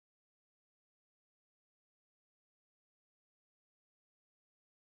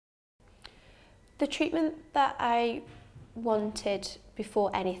The treatment that I wanted before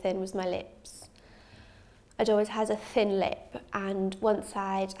anything was my lips. I'd always had a thin lip, and once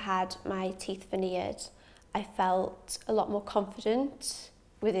I'd had my teeth veneered, I felt a lot more confident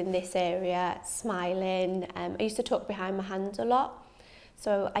within this area, smiling. I used to talk behind my hand a lot,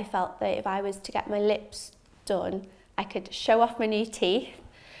 so I felt that if I was to get my lips done, I could show off my new teeth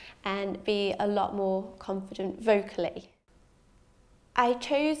and be a lot more confident vocally. I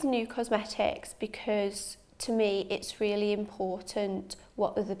chose new cosmetics because to me it's really important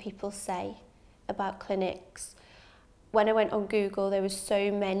what other people say about clinics. When I went on Google, there were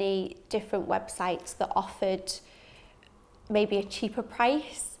so many different websites that offered maybe a cheaper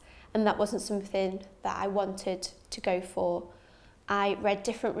price, and that wasn't something that I wanted to go for. I read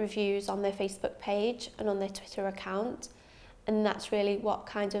different reviews on their Facebook page and on their Twitter account, and that's really what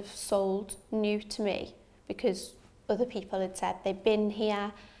kind of sold new to me, because other people had said they'd been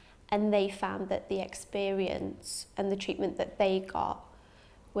here and they found that the experience and the treatment that they got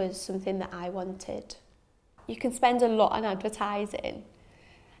was something that I wanted. You can spend a lot on advertising,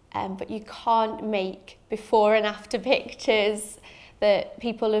 but you can't make before and after pictures that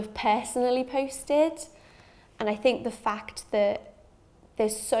people have personally posted. And I think the fact that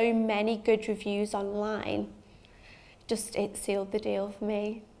there's so many good reviews online, it sealed the deal for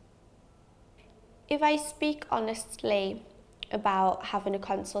me. If I speak honestly about having a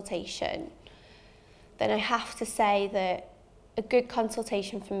consultation, then I have to say that a good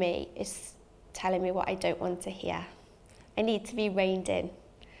consultation for me is telling me what I don't want to hear. I need to be reined in.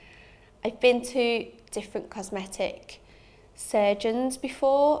 I've been to different cosmetic surgeons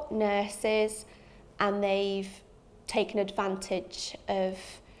before, nurses, and they've taken advantage of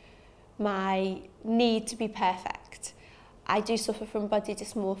my need to be perfect. I do suffer from body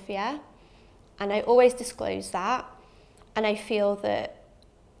dysmorphia, and I always disclose that, and I feel that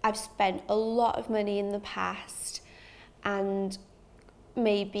I've spent a lot of money in the past and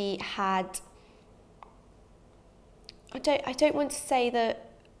maybe had, I don't want to say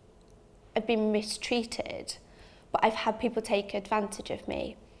that I've been mistreated, but I've had people take advantage of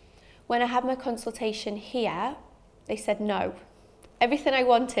me. When I had my consultation here, they said no. Everything I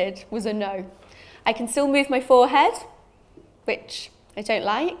wanted was a no. I can still move my forehead, which I don't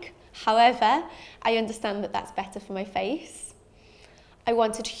like. However, I understand that that's better for my face. I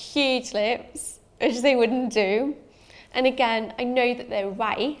wanted huge lips, which they wouldn't do. And again, I know that they're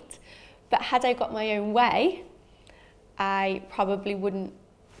right, but had I got my own way, I probably wouldn't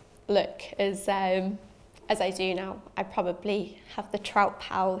look as I do now. I probably have the trout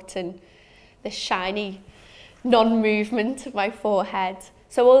pout and the shiny non-movement of my forehead.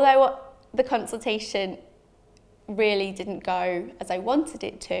 So although the consultation really didn't go as I wanted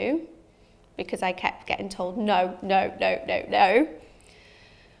it to, because I kept getting told no, no, no, no, no,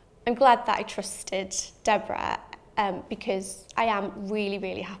 I'm glad that I trusted Deborah, because I am really,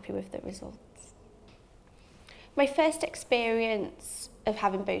 really happy with the results. My first experience of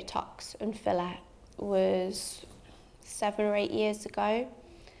having Botox and filler was 7 or 8 years ago.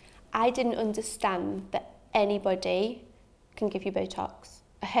 I didn't understand that anybody can give you Botox.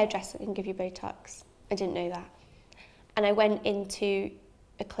 A hairdresser can give you Botox. I didn't know that. And I went into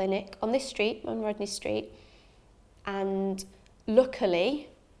a clinic on this street, on Rodney Street, and luckily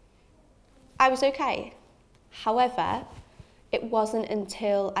I was okay. However, it wasn't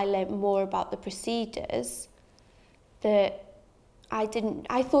until I learned more about the procedures that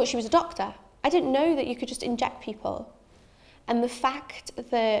I thought she was a doctor. I didn't know that you could just inject people. And the fact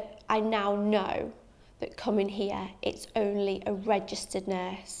that I now know that coming here, it's only a registered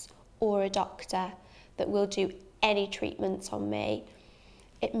nurse or a doctor that will do any treatments on me,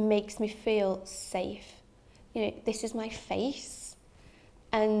 it makes me feel safe. You know, this is my face,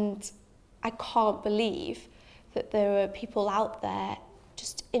 and I can't believe that there are people out there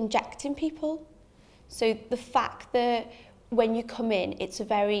just injecting people. So the fact that when you come in, it's a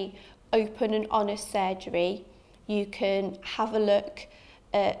very open and honest surgery. You can have a look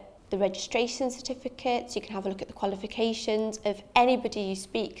at the registration certificates, you can have a look at the qualifications of anybody you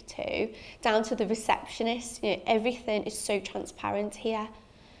speak to, down to the receptionist. You know, everything is so transparent here,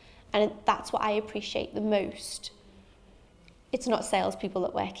 and that's what I appreciate the most. It's not salespeople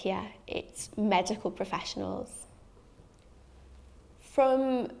that work here, it's medical professionals.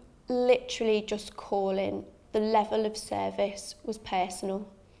 From literally just calling, the level of service was personal.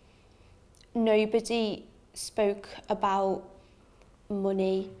 Nobody spoke about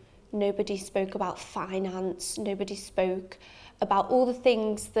money, nobody spoke about finance, nobody spoke about all the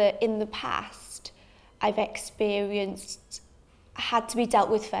things that in the past I've experienced had to be dealt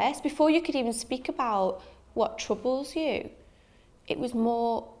with first. Before you could even speak about what troubles you, it was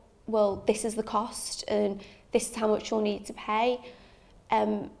more well, this is the cost and this is how much you'll need to pay.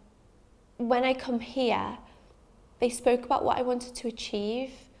 When I come here, they spoke about what I wanted to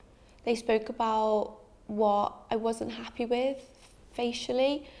achieve. They spoke about what I wasn't happy with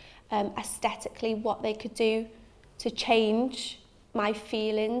facially, aesthetically, what they could do to change my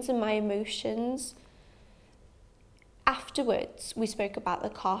feelings and my emotions. Afterwards, we spoke about the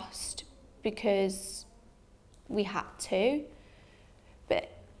cost because we had to, but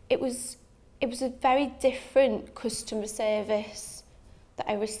it was a very different customer service that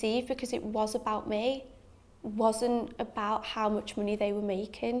I received because it was about me. It wasn't about how much money they were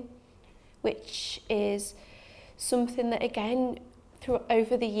making, which is something that, again,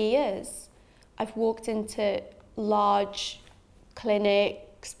 over the years, I've walked into large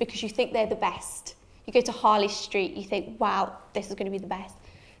clinics because you think they're the best. You go to Harley Street, you think, wow, this is going to be the best.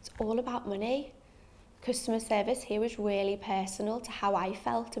 It's all about money. Customer service here was really personal to how I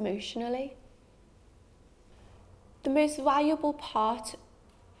felt emotionally. The most valuable part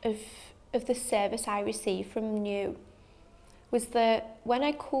of the service I received from New was that when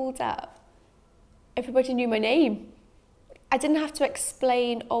I called up, everybody knew my name. I didn't have to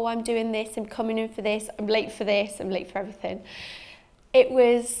explain, oh, I'm doing this, I'm coming in for this, I'm late for this, I'm late for everything. It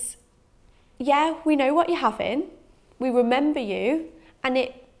was, yeah, we know what you're having, we remember you, and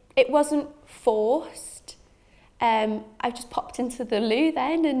it wasn't forced. I just popped into the loo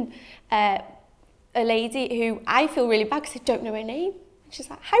then, and a lady who I feel really bad because I don't know her name. She's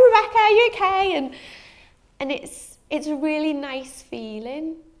like, "Hi Rebecca, are you okay?" And it's a really nice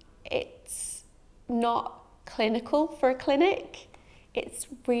feeling. It's not clinical for a clinic. It's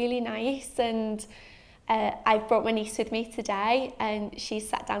really nice, and I've brought my niece with me today, and she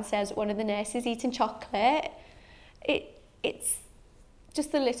sat downstairs with one of the nurses eating chocolate. It's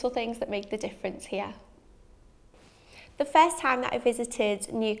just the little things that make the difference here. The first time that I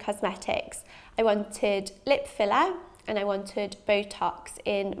visited New Cosmetics, I wanted lip filler and I wanted Botox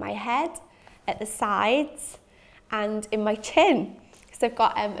in my head, at the sides and in my chin. Because I've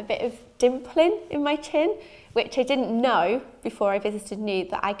got a bit of dimpling in my chin, which I didn't know before I visited New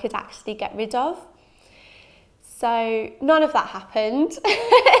that I could actually get rid of. So none of that happened.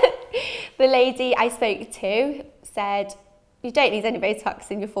 The lady I spoke to said, you don't need any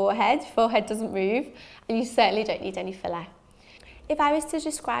Botox in your forehead doesn't move, and you certainly don't need any filler. If I was to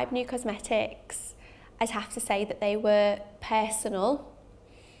describe New Cosmetics, I'd have to say that they were personal,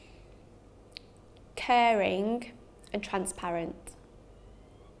 caring and transparent.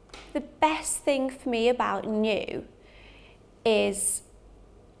 The best thing for me about New is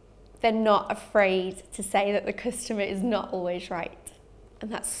they're not afraid to say that the customer is not always right.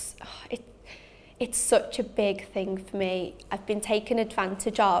 And that's, it's such a big thing for me. I've been taken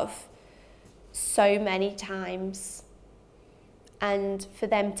advantage of so many times. And for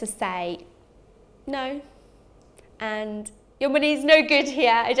them to say, no, and your money's no good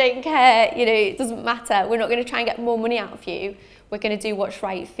here, I don't care, you know, it doesn't matter. We're not going to try and get more money out of you. We're going to do what's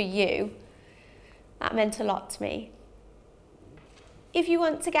right for you. That meant a lot to me. If you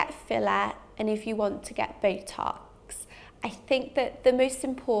want to get filler and if you want to get Botox, I think that the most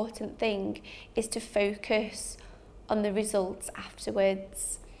important thing is to focus on the results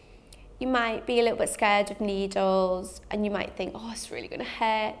afterwards. You might be a little bit scared of needles and you might think, oh, it's really going to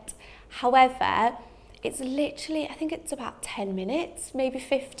hurt. However, it's literally, I think it's about 10 minutes, maybe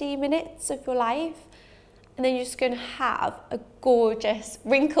 15 minutes of your life. And then you're just going to have a gorgeous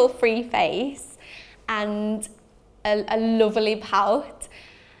wrinkle-free face and a lovely pout.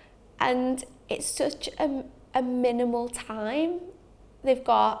 And it's such a minimal time. They've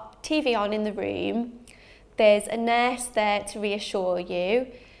got TV on in the room. There's a nurse there to reassure you.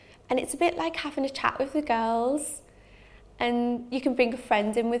 And it's a bit like having a chat with the girls. And you can bring a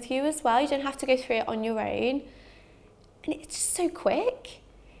friend in with you as well. You don't have to go through it on your own. And it's just so quick.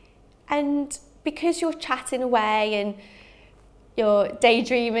 And because you're chatting away and you're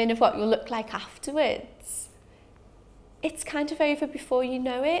daydreaming of what you'll look like afterwards, it's kind of over before you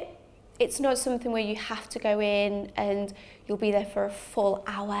know it. It's not something where you have to go in and you'll be there for a full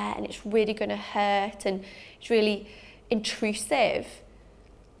hour and it's really going to hurt and it's really intrusive.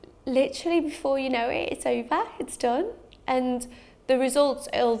 Literally before you know it, it's over, it's done. And the results,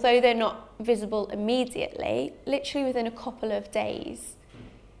 although they're not visible immediately, literally within a couple of days,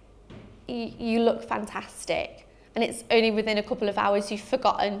 you look fantastic. And it's only within a couple of hours you've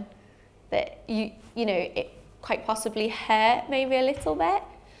forgotten that you know, it quite possibly hurt maybe a little bit.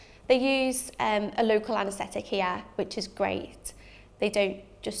 They use a local anaesthetic here, which is great. They don't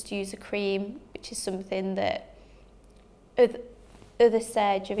just use a cream, which is something that other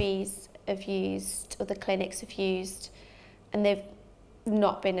surgeries have used, other clinics have used, and they've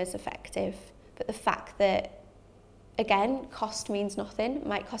not been as effective. But the fact that, again, cost means nothing. It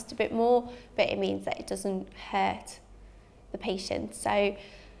might cost a bit more, but it means that it doesn't hurt the patient. So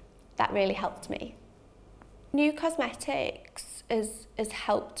that really helped me. New cosmetics has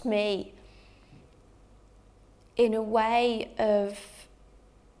helped me in a way of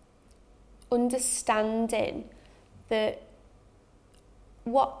understanding that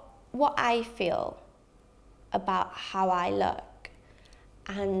what I feel about how I look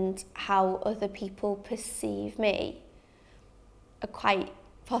and how other people perceive me are quite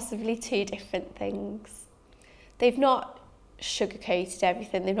possibly two different things. They've not sugarcoated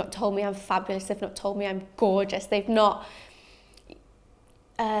everything. They've not told me I'm fabulous. They've not told me I'm gorgeous. They've not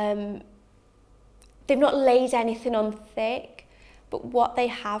laid anything on thick. But what they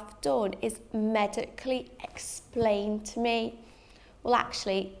have done is medically explain to me, well,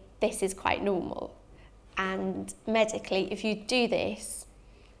 actually, this is quite normal. And medically, if you do this,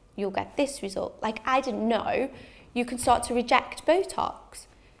 you'll get this result. Like, I didn't know you can start to reject Botox.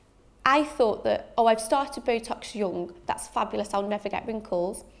 I thought that, oh, I've started Botox young, that's fabulous, I'll never get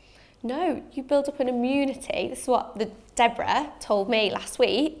wrinkles. No, you build up an immunity. This is what Deborah told me last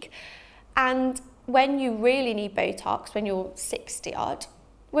week. And when you really need Botox, when you're 60 odd, it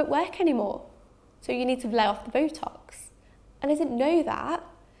won't work anymore. So you need to lay off the Botox. And I didn't know that.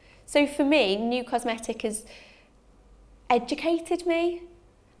 So for me, new cosmetic has educated me.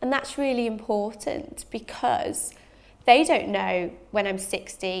 And that's really important because they don't know when I'm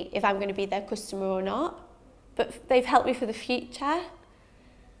 60 if I'm going to be their customer or not. But they've helped me for the future.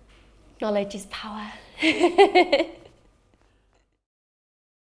 Knowledge is power.